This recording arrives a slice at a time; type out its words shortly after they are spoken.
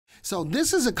So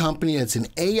this is a company that's an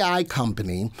AI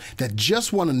company that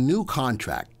just won a new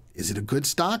contract. Is it a good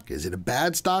stock? Is it a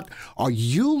bad stock? Are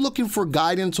you looking for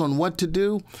guidance on what to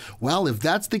do? Well, if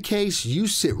that's the case, you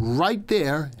sit right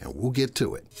there and we'll get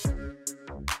to it.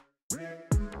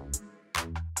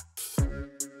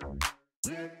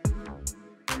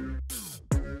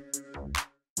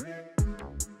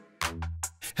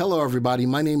 Hello, everybody.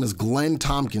 My name is Glenn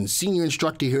Tompkins, Senior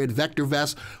Instructor here at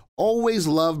VectorVest. Always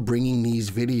love bringing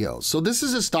these videos. So this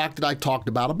is a stock that I talked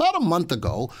about a month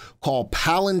ago called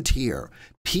Palantir.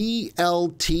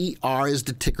 PLTR is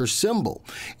the ticker symbol.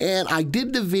 And I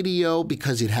did the video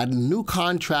because it had a new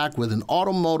contract with an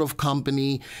automotive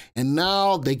company, and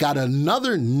now they got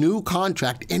another new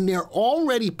contract, and they're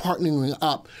already partnering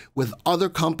up with other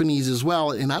companies as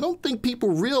well. And I don't think people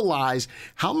realize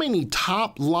how many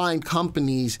top-line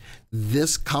companies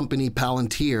this company,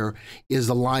 Palantir, is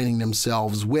aligning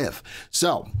themselves with.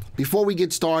 So before we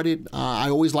get started, I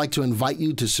always like to invite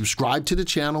you to subscribe to the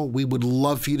channel. We would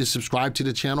love for you to subscribe to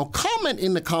the channel. Comment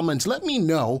in the comments. Let me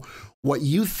know what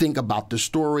you think about the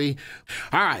story.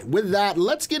 All right, with that,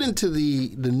 let's get into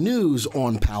the news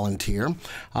on Palantir.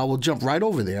 We'll jump right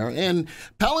over there. And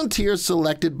Palantir is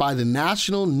selected by the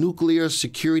National Nuclear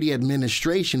Security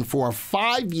Administration for a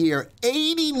 5-year,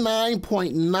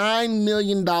 $89.9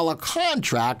 million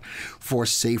contract for a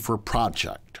safer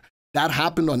project. That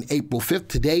happened on April 5th.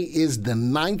 Today is the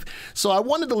 9th. So I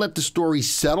wanted to let the story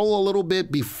settle a little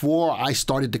bit before I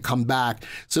started to come back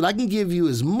so that I can give you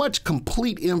as much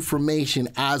complete information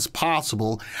as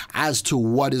possible as to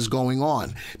what is going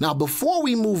on. Now, before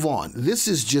we move on, this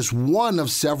is just one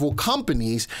of several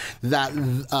companies that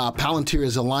Palantir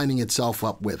is aligning itself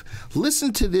up with.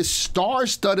 Listen to this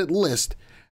star-studded list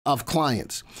of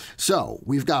clients. So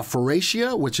we've got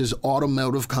Faurecia, which is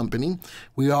automotive company.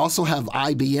 We also have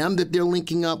IBM that they're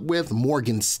linking up with,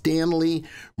 Morgan Stanley,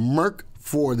 Merck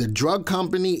for the drug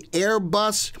company,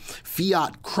 Airbus,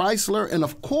 Fiat Chrysler, and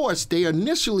of course, they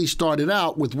initially started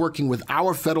out with working with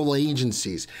our federal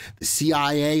agencies, the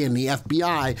CIA and the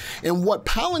FBI. And what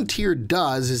Palantir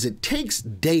does is it takes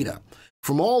data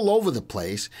from all over the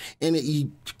place, and it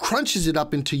crunches it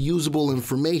up into usable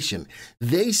information.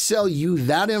 They sell you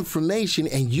that information,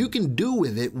 and you can do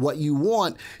with it what you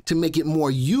want to make it more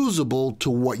usable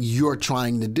to what you're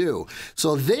trying to do.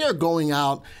 So they are going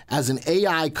out as an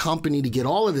AI company to get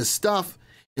all of this stuff,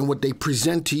 and what they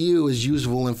present to you is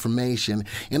usable information.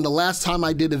 And the last time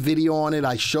I did a video on it,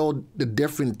 I showed the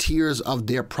different tiers of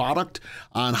their product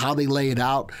on how they lay it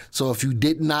out. So if you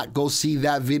did not go see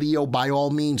that video, by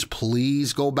all means,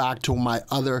 please go back to my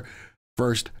other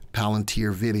first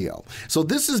Palantir video. So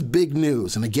this is big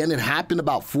news. And again, it happened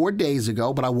about 4 days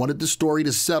ago, but I wanted the story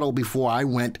to settle before I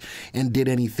went and did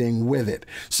anything with it.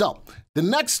 So the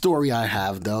next story I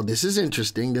have, though, this is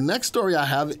interesting. The next story I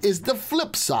have is the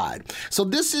flip side. So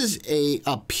this is a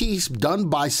piece done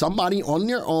by somebody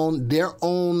on their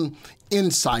own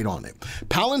insight on it.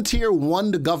 Palantir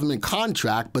won the government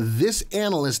contract, but this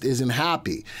analyst isn't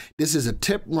happy. This is a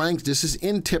tip ranks. This is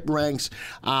in tip ranks.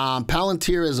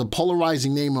 Palantir is a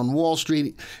polarizing name on Wall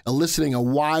Street, eliciting a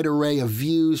wide array of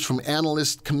views from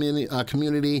analyst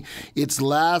community. Its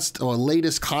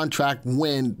latest contract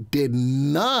win did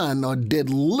none or did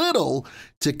little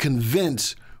to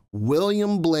convince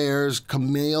William Blair's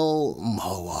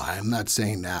I'm not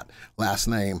saying that last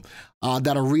name,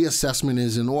 that a reassessment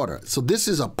is in order. So this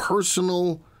is a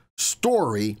personal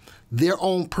story, their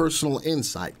own personal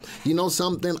insight. You know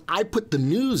something? I put the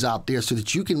news out there so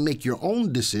that you can make your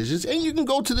own decisions, and you can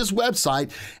go to this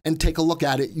website and take a look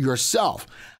at it yourself.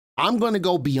 I'm going to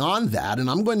go beyond that, and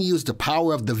I'm going to use the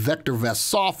power of the VectorVest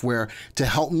software to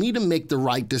help me to make the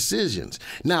right decisions.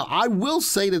 Now, I will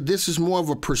say that this is more of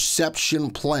a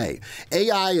perception play.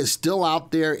 AI is still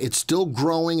out there. It's still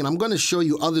growing, and I'm going to show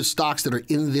you other stocks that are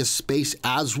in this space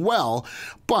as well.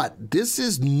 But this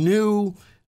is new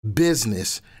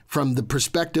business from the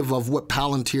perspective of what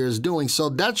Palantir is doing. So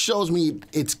that shows me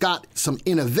it's got some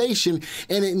innovation,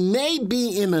 and it may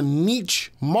be in a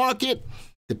niche market,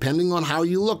 depending on how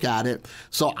you look at it.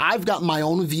 So I've got my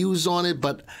own views on it,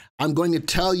 but I'm going to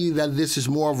tell you that this is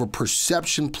more of a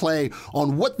perception play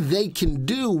on what they can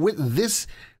do with this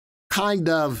kind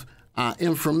of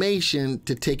information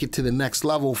to take it to the next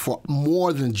level for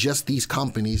more than just these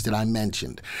companies that I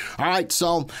mentioned. All right,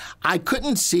 so I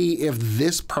couldn't see if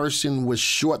this person was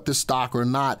short the stock or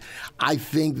not. I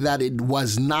think that it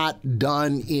was not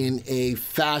done in a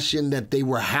fashion that they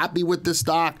were happy with the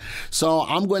stock. So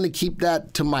I'm going to keep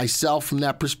that to myself from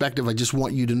that perspective. I just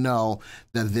want you to know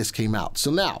that this came out.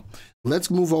 So now,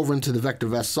 Let's move over into the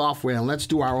VectorVest software and let's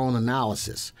do our own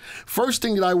analysis. First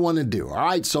thing that I want to do, all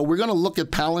right, so we're going to look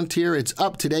at Palantir. It's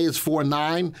up today, it's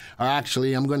 4.9, or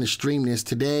actually I'm going to stream this.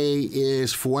 Today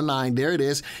is 4.9, there it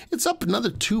is. It's up another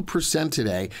 2%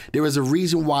 today. There is a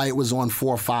reason why it was on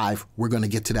 4.5. We're going to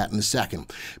get to that in a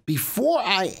second. Before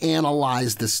I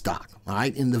analyze the stock, all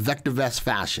right, in the VectorVest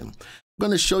fashion, I'm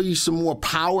going to show you some more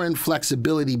power and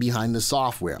flexibility behind the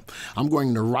software. I'm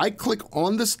going to right click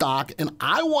on the stock and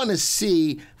I want to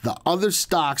see the other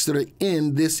stocks that are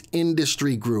in this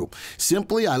industry group.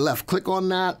 Simply, I left click on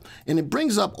that and it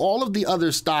brings up all of the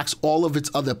other stocks, all of its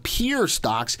other peer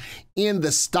stocks in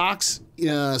the stocks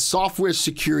software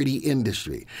security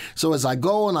industry. So as I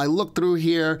go and I look through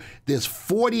here, there's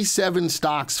 47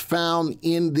 stocks found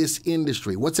in this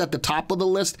industry. What's at the top of the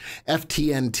list?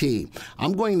 FTNT.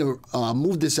 I'm going to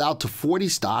move this out to 40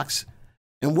 stocks.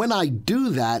 And when I do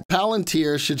that,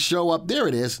 Palantir should show up. There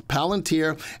it is,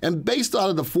 Palantir. And based out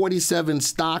of the 47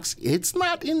 stocks, it's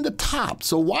not in the top.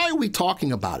 So why are we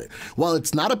talking about it? Well,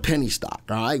 it's not a penny stock,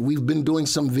 all right? We've been doing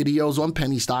some videos on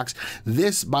penny stocks.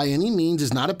 This, by any means,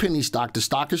 is not a penny stock. The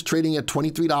stock is trading at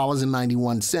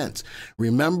 $23.91.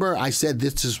 Remember, I said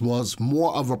this was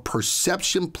more of a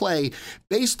perception play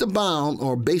based around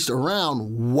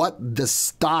what the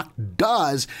stock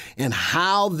does and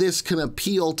how this can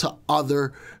appeal to other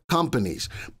companies.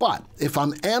 But if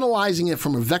I'm analyzing it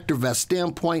from a VectorVest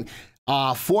standpoint,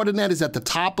 Fortinet is at the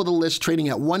top of the list, trading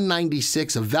at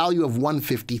 196, a value of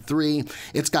 153.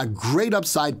 It's got great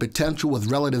upside potential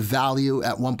with relative value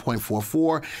at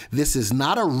 1.44. This is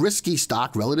not a risky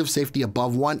stock, relative safety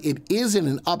above 1. It is in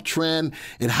an uptrend.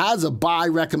 It has a buy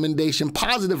recommendation,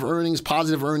 positive earnings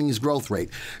growth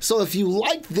rate. So if you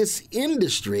like this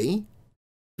industry,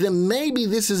 then maybe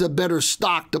this is a better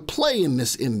stock to play in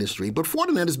this industry. But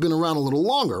Fortinet has been around a little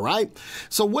longer, right?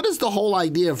 So what is the whole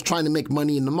idea of trying to make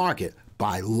money in the market?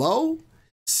 Buy low,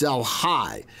 sell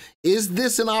high. Is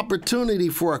this an opportunity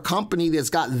for a company that's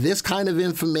got this kind of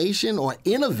information or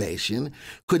innovation?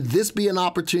 Could this be an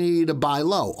opportunity to buy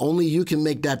low? Only you can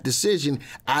make that decision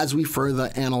as we further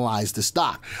analyze the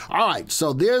stock. All right,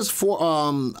 so there's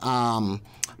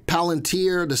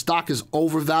Palantir, the stock is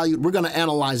overvalued. We're going to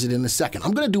analyze it in a second.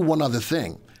 I'm going to do one other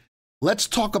thing. Let's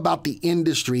talk about the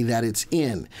industry that it's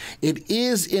in. It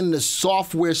is in the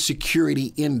software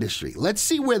security industry. Let's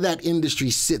see where that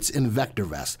industry sits in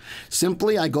VectorVest.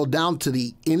 Simply, I go down to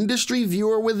the industry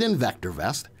viewer within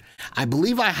VectorVest. I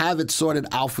believe I have it sorted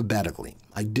alphabetically.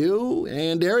 I do,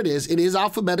 and there it is. It is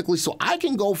alphabetically, so I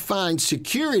can go find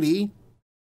security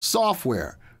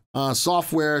software.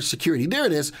 Software security. There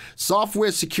it is,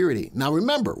 software security. Now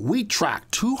remember, we track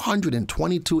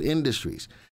 222 industries.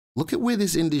 Look at where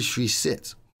this industry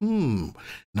sits.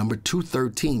 Number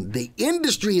 213. The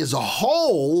industry as a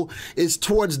whole is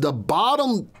towards the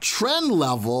bottom trend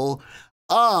level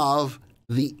of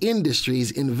the industries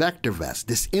in VectorVest.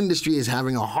 This industry is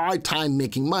having a hard time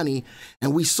making money,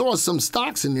 and we saw some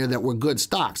stocks in there that were good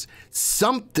stocks.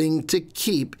 Something to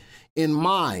keep in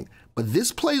mind. But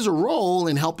this plays a role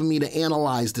in helping me to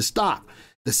analyze the stock.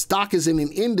 The stock is in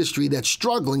an industry that's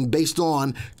struggling based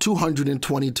on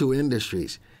 222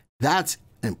 industries. That's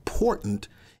important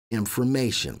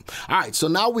information. All right, so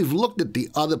now we've looked at the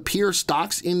other peer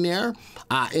stocks in there,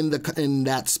 in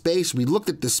that space. We looked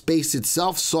at the space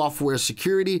itself, software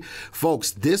security.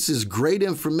 Folks, this is great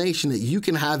information that you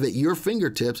can have at your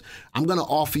fingertips. I'm going to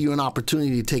offer you an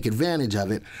opportunity to take advantage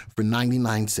of it for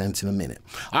 99 cents in a minute.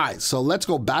 All right, so let's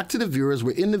go back to the viewers.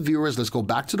 We're in the viewers. Let's go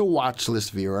back to the watch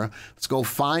list viewer. Let's go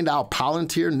find out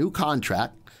Palantir new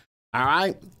contract. All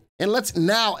right. And let's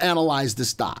now analyze the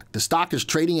stock. The stock is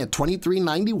trading at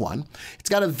 $23.91. It's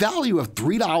got a value of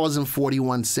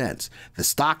 $3.41. The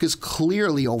stock is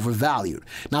clearly overvalued.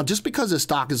 Now, just because a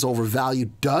stock is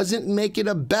overvalued doesn't make it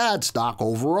a bad stock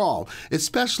overall,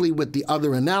 especially with the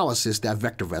other analysis that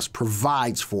VectorVest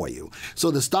provides for you. So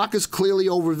the stock is clearly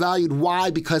overvalued. Why?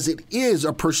 Because it is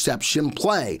a perception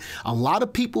play. A lot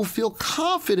of people feel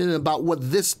confident about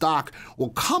what this stock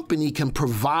or company can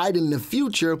provide in the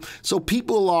future, so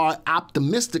people are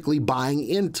optimistically buying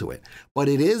into it, but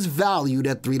it is valued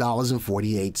at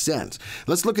 $3.48.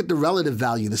 Let's look at the relative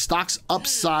value, the stock's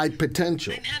upside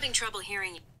potential. I'm having trouble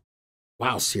hearing you.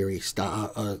 Wow, Siri,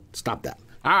 stop that.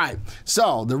 All right,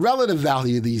 so the relative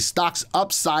value of these stocks'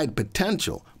 upside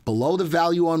potential, below the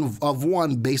value of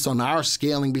 1 based on our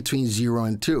scaling between 0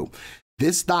 and 2.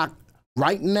 This stock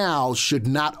right now should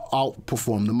not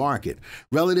outperform the market.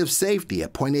 Relative safety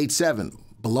at 0.87.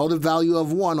 Below the value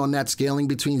of 1 on that scaling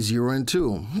between 0 and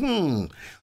 2.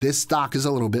 this stock is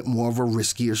a little bit more of a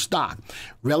riskier stock.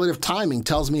 Relative timing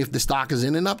tells me if the stock is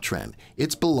in an uptrend.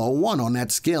 It's below 1 on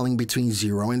that scaling between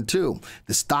 0 and 2.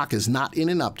 The stock is not in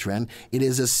an uptrend. It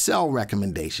is a sell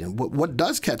recommendation. What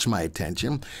does catch my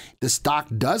attention, the stock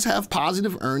does have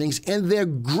positive earnings, and they're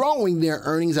growing their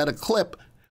earnings at a clip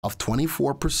of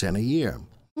 24% a year.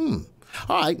 All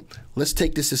right, let's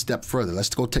take this a step further. Let's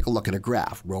go take a look at a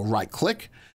graph. We'll right-click,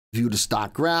 view the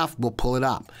stock graph, we'll pull it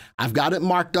up. I've got it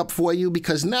marked up for you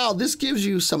because now this gives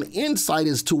you some insight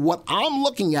as to what I'm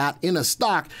looking at in a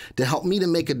stock to help me to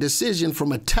make a decision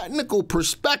from a technical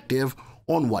perspective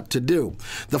on what to do.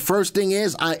 The first thing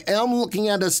is I am looking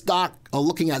at a stock,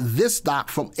 looking at this stock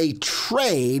from a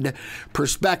trade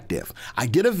perspective. I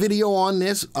did a video on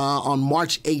this on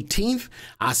March 18th.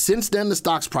 Since then, the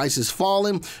stock's price has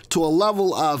fallen to a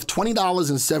level of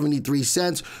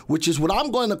 $20.73, which is what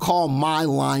I'm going to call my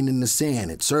line in the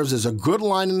sand. It serves as a good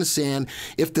line in the sand.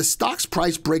 If the stock's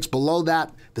price breaks below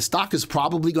that, the stock is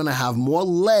probably going to have more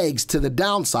legs to the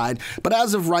downside, but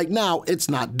as of right now, it's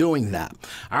not doing that.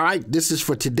 All right, this is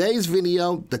for today's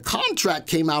video. The contract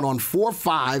came out on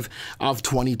 4/5 of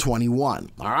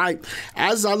 2021. All right,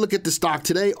 as I look at the stock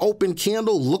today, open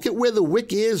candle, look at where the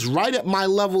wick is, right at my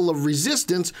level of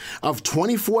resistance of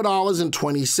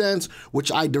 $24.20,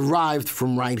 which I derived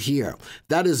from right here.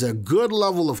 That is a good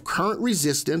level of current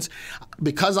resistance.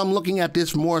 Because I'm looking at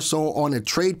this more so on a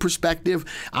trade perspective,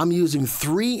 I'm using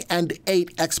 3 and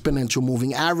 8 exponential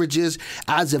moving averages.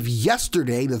 As of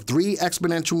yesterday, the 3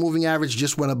 exponential moving average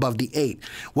just went above the 8.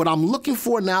 What I'm looking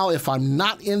for now, if I'm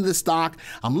not in the stock,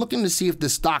 I'm looking to see if the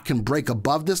stock can break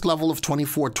above this level of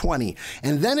 24.20.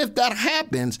 And then if that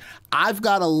happens, I've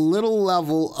got a little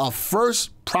level of first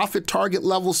profit target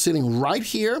level sitting right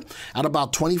here at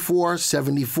about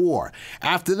 24.74.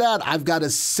 After that, I've got a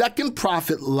second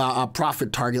profit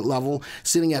target level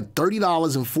sitting at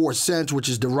 $30.04, which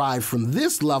is derived from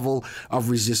this level of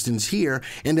resistance here.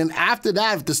 And then after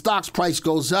that, if the stock's price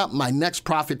goes up, my next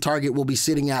profit target will be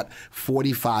sitting at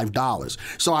 $45.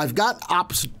 So I've got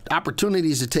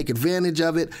opportunities to take advantage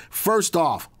of it. First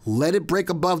off, let it break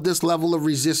above this level of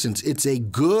resistance. It's a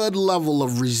good level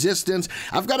of resistance.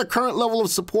 I've got a current level of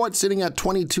support sitting at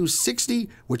 22.60,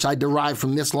 which I derived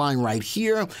from this line right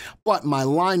here, but my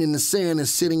line in the sand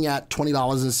is sitting at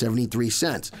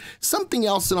 $20.73. Something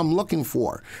else that I'm looking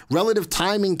for. Relative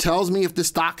timing tells me if the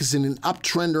stock is in an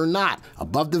uptrend or not.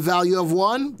 Above the value of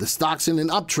 1, the stock's in an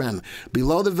uptrend.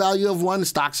 Below the value of 1, the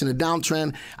stock's in a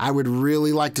downtrend. I would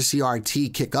really like to see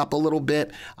RT kick up a little bit.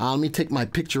 Let me take my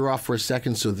picture off for a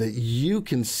second so that you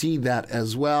can see that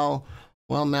as well.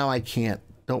 Well, now I can't.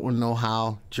 Don't know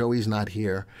how. Joey's not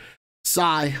here.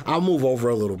 Sigh. I'll move over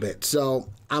a little bit. So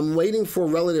I'm waiting for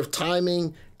relative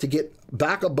timing to get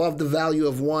back above the value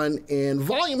of 1, and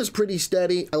volume is pretty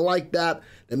steady. I like that.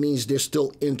 That means there's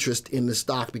still interest in the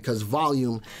stock because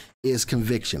volume is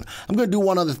conviction. I'm going to do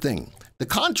one other thing. The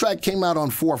contract came out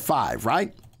on 4/5,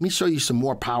 right? Let me show you some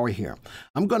more power here.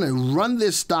 I'm going to run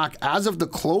this stock as of the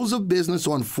close of business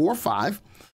on 4/5.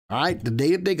 All right, the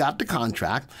day that they got the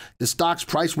contract, the stock's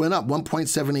price went up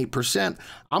 1.78%.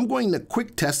 I'm going to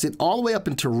quick test it all the way up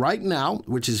until right now,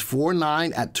 which is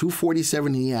 4/9 at 2:47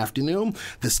 in the afternoon.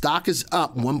 The stock is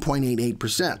up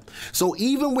 1.88%. So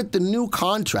even with the new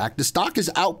contract, the stock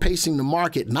is outpacing the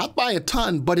market, not by a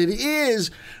ton, but it is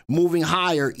moving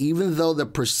higher. Even though the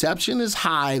perception is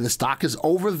high, the stock is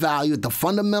overvalued, the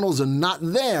fundamentals are not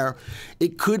there,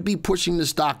 it could be pushing the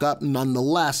stock up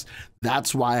nonetheless.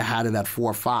 That's why I had it at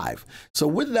 4/5. So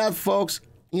with that, folks,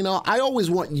 you know, I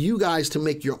always want you guys to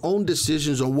make your own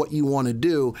decisions on what you want to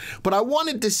do, but I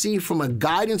wanted to see from a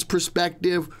guidance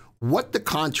perspective what the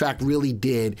contract really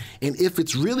did and if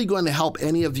it's really going to help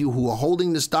any of you who are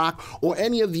holding the stock or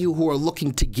any of you who are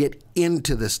looking to get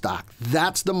into the stock.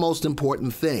 That's the most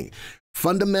important thing.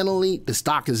 Fundamentally, the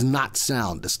stock is not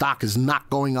sound. The stock is not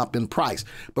going up in price.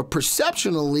 But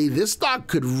perceptionally, this stock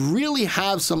could really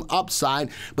have some upside,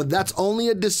 but that's only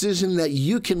a decision that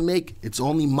you can make. It's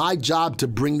only my job to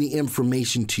bring the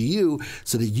information to you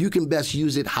so that you can best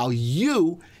use it how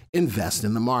you invest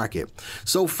in the market.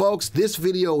 So folks, this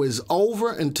video is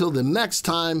over. Until the next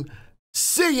time,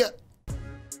 see ya.